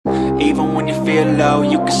Even when you feel low,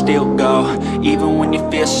 you can still go. Even when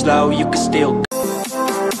you feel slow, you can still go.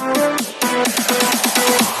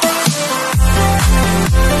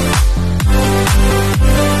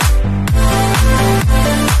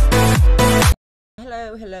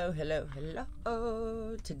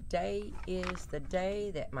 Hello. Today is the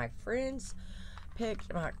day that my friends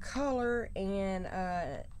picked my color, and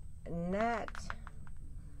Nat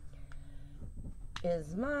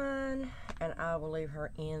is mine, and I will leave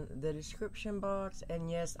her in the description box.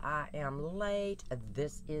 And yes, I am late.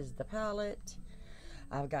 This is the palette.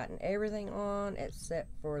 I've gotten everything on except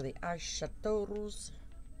for the eyeshadows.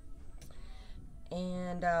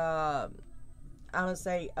 And I'm gonna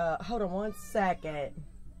say, hold on one second.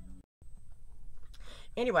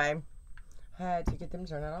 Anyway, I had to get them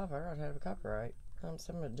turned off, or I'd have a copyright. So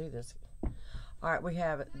I'm going to do this. Alright, we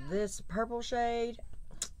have this purple shade.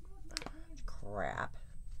 Crap.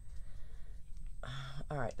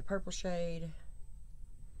 Alright, the purple shade.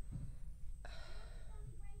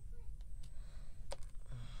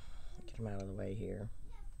 Get them out of the way here.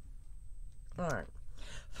 Alright.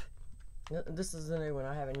 This is the new one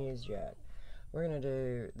I haven't used yet. We're going to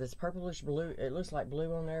do this purplish blue. It looks like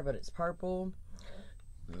blue on there, but it's purple.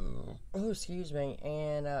 Oh, excuse me.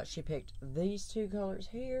 And she picked these two colors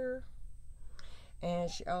here, and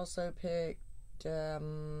she also picked what other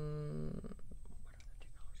two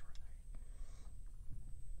colors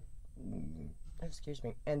were they? Excuse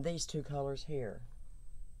me. And these two colors here.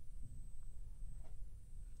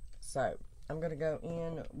 So I'm gonna go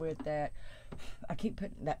in with that. I keep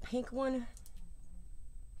putting that pink one,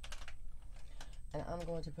 and I'm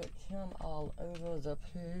going to put him all over the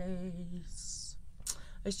place.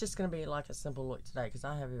 It's just going to be like a simple look today because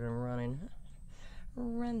I haven't been running.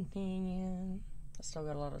 I still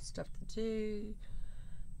got a lot of stuff to do,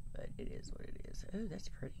 but it is what it is. Oh, that's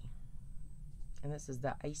pretty. And this is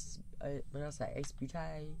the Ace, what did I say, Ace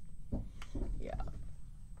Beauté. Yeah.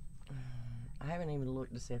 I haven't even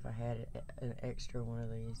looked to see if I had an extra one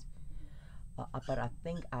of these. But I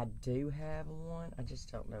think I do have one. I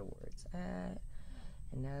just don't know where it's at.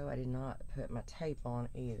 And no, I did not put my tape on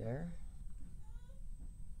either.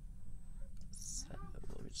 So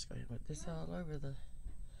we'll just go ahead and put this all over the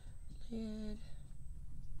lid.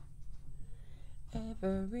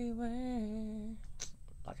 Everywhere.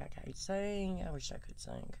 Like I can't sing. I wish I could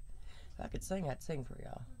sing. If I could sing, I'd sing for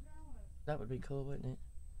y'all. That would be cool, wouldn't it?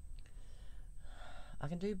 I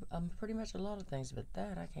can do pretty much a lot of things, but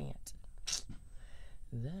that I can't.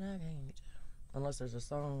 That I can't. Unless there's a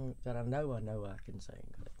song that I know I can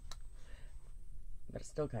sing. But I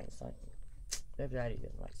still can't sing. If Daddy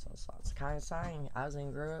didn't like some songs. I can't sing. I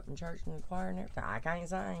grew up in church and the choir and everything. I can't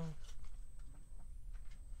sing.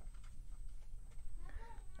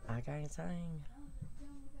 I can't sing.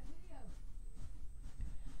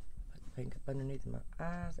 Put pink up underneath my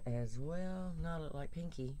eyes as well. Not look like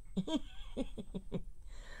Pinky.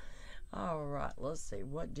 Alright, let's see.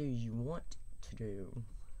 What do you want to do?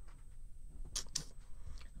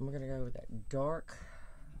 I'm going to go with that dark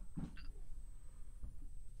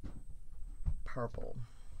purple.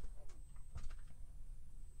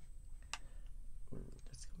 Ooh,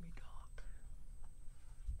 that's going to be dark.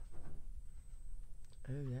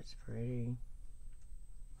 Oh, that's pretty.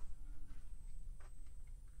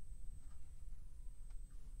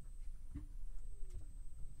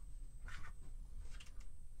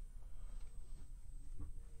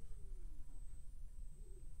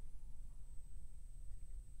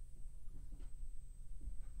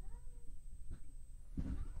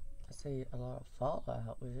 I see a lot of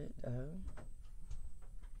fallout with it, though.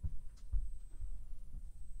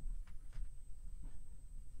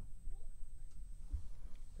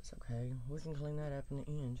 It's okay. We can clean that up in the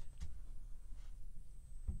end.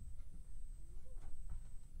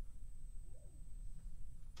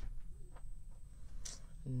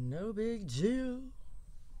 No big deal.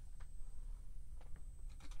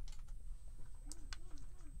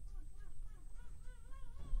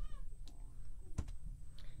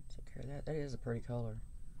 That is a pretty color.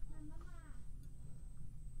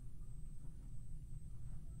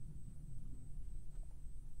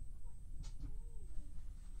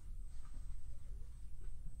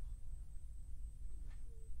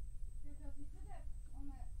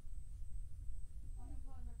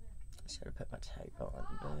 I should have put my tape on,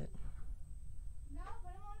 but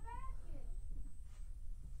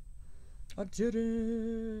I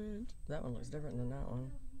didn't. That one looks different than that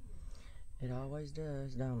one. It always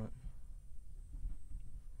does, don't it?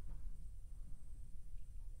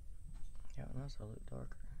 That one also look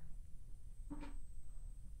darker.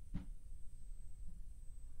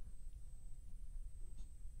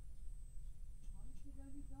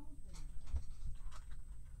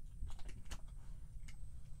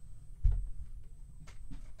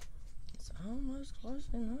 That's close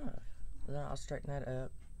enough. Then I'll straighten that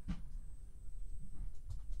up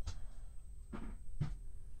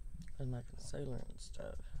with my concealer and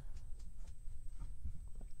stuff.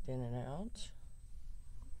 In and out.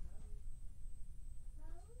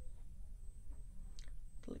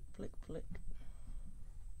 Flick, flick, flick.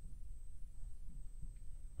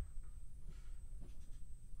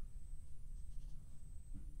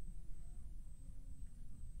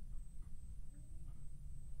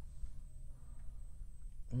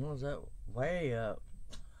 What was that? Way up.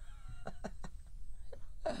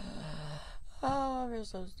 Oh, I feel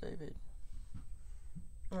so stupid.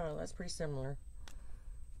 Oh, that's pretty similar.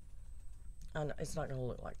 I know, it's not going to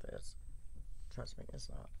look like this. Trust me, it's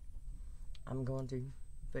not. I'm going to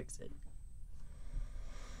fix it.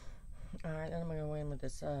 Alright, then I'm going to go in with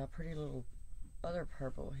this pretty little other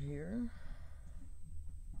purple here.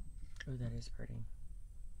 Oh, that is pretty.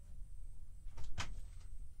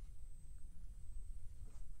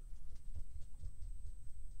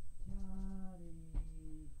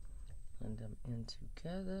 Blend them in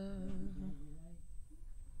together.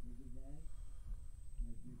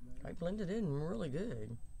 I blended in really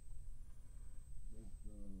good.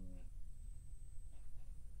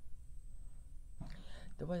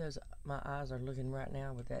 The way my eyes are looking right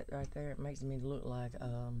now with that right there, it makes me look like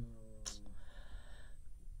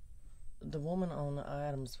the woman on the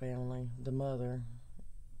Addams Family, the mother.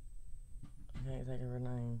 I can't think of her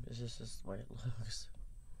name. It's just the way it looks.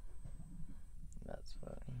 That's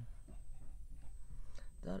funny.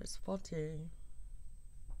 That is funny.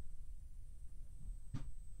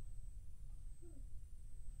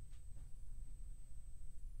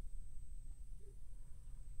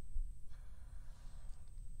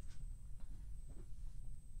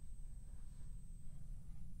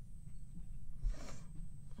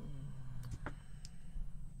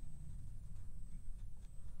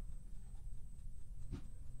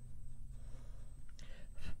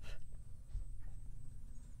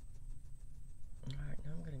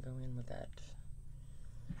 That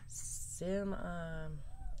semi-salmon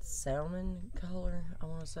color. I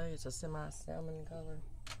want to say it's a semi-salmon color.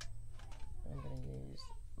 I'm going to use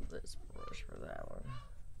this brush for that one.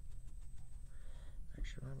 Make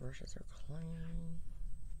sure my brushes are clean.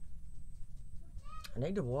 I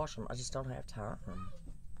need to wash them. I just don't have time.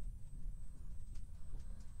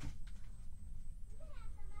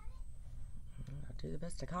 I do the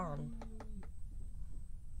best I can.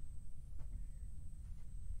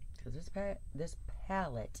 Because this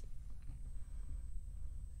palette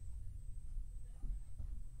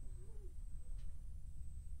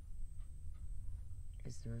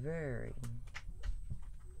is very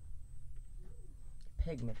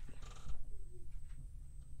pigmented.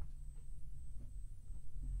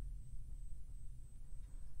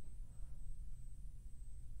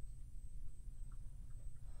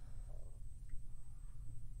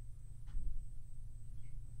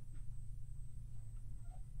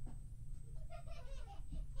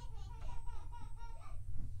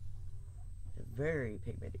 Very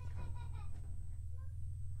pigmented.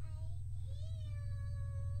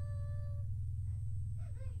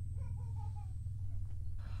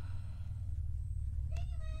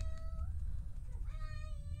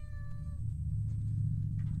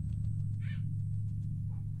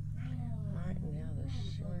 Right now the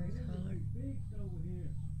shimmery color.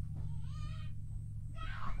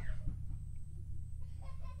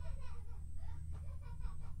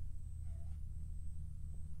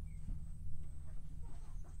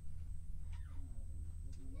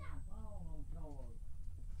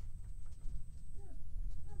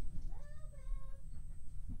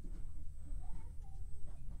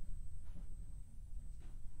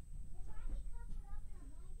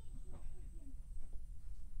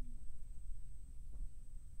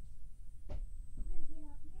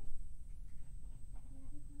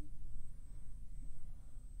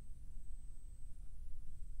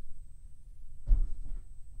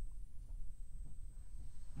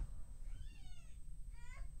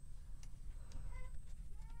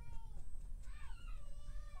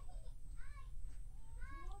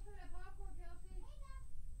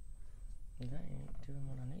 That ain't doing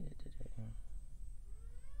what I needed to do.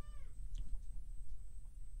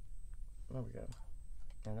 There we go.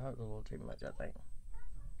 And that was a little too much, I think.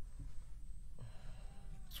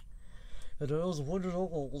 It is what it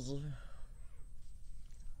is.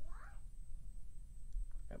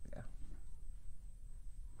 There we go.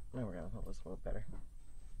 There we go. That looks a little better.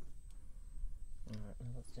 Alright, now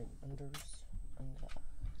let's do unders.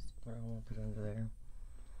 What I want to put under there.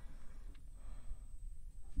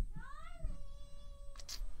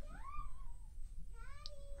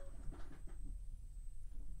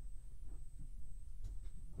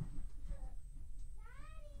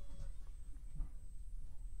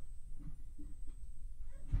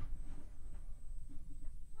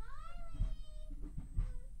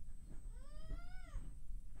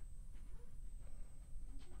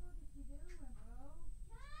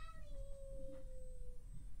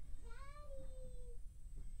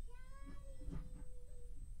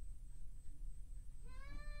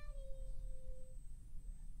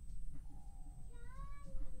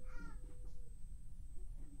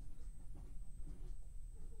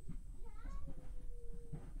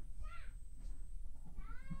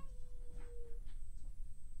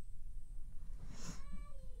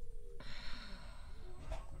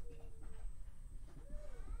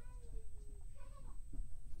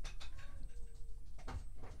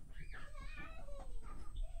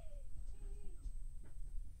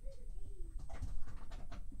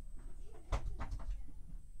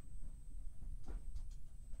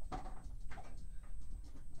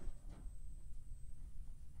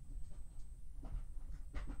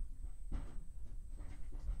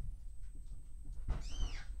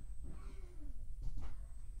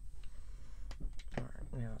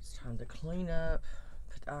 it's time to clean up,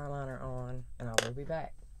 put the eyeliner on, and I will be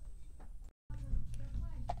back.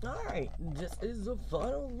 Alright, this is the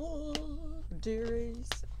final look, dearies.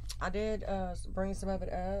 I did bring some of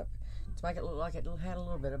it up to make it look like it had a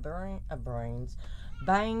little bit of bangs,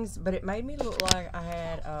 but it made me look like I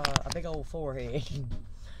had a big old forehead.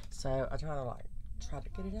 So I tried to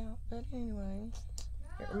get it out, but anyway,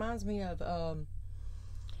 it reminds me of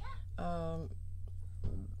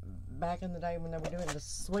back in the day when they were doing the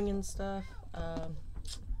swinging stuff. I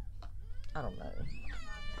don't know,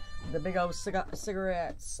 the big old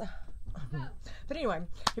cigarettes. But anyway,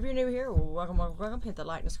 if you're new here, welcome. Hit the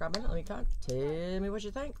like and subscribe button. Let me comment. Tell me what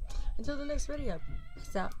you think. Until the next video.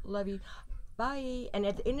 Peace out. Love you. Bye. And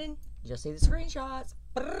at the ending, you'll see the screenshots.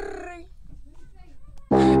 Brrr.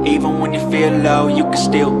 Even when you feel low, you can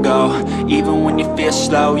still go. Even when you feel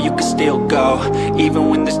slow, you can still go. Even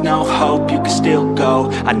when there's no hope, you can still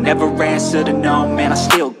go. I never answer to no, man, I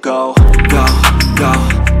still go. Go, go,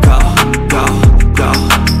 go, go, go,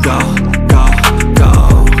 go, go, go, go,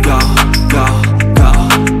 go, go,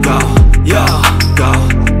 go, yo, go,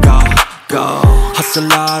 go, go. Hustle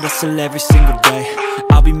hard, hustle every single day.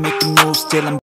 I'll be making moves till I'm